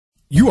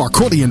You are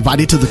cordially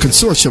invited to the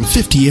Consortium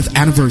 50th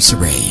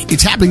Anniversary.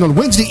 It's happening on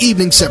Wednesday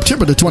evening,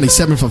 September the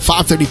 27th from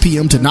 5:30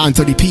 p.m. to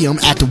 9:30 p.m.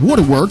 at the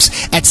Waterworks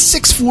at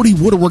 640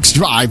 Waterworks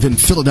Drive in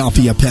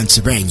Philadelphia,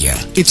 Pennsylvania.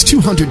 It's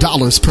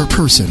 $200 per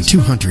person,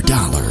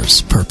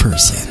 $200 per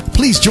person.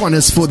 Please join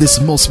us for this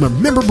most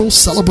memorable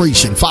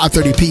celebration.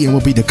 5:30 p.m.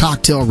 will be the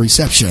cocktail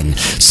reception,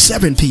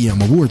 7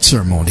 p.m. award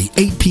ceremony,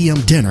 8 p.m.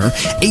 dinner,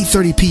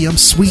 8:30 p.m.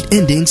 sweet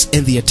endings,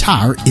 and the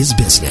attire is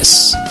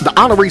business. The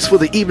honorees for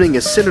the evening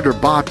is Senator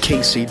Bob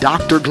Casey,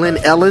 Dr. Glenn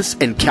Ellis,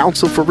 and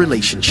Council for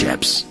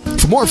Relationships.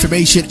 For more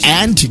information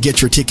and to get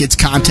your tickets,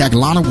 contact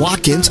Lana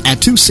Watkins at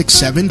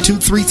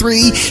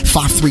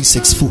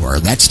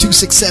 267-233-5364. That's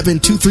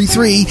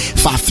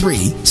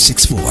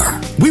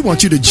 267-233-5364. We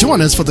want you to join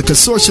us for the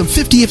Consortium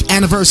 50th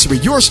Anniversary.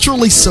 Yours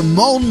truly,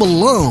 Simone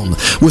Malone,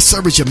 with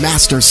Service Your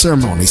Master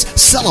Ceremonies,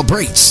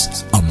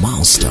 celebrates a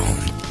milestone.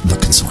 The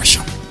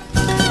Consortium.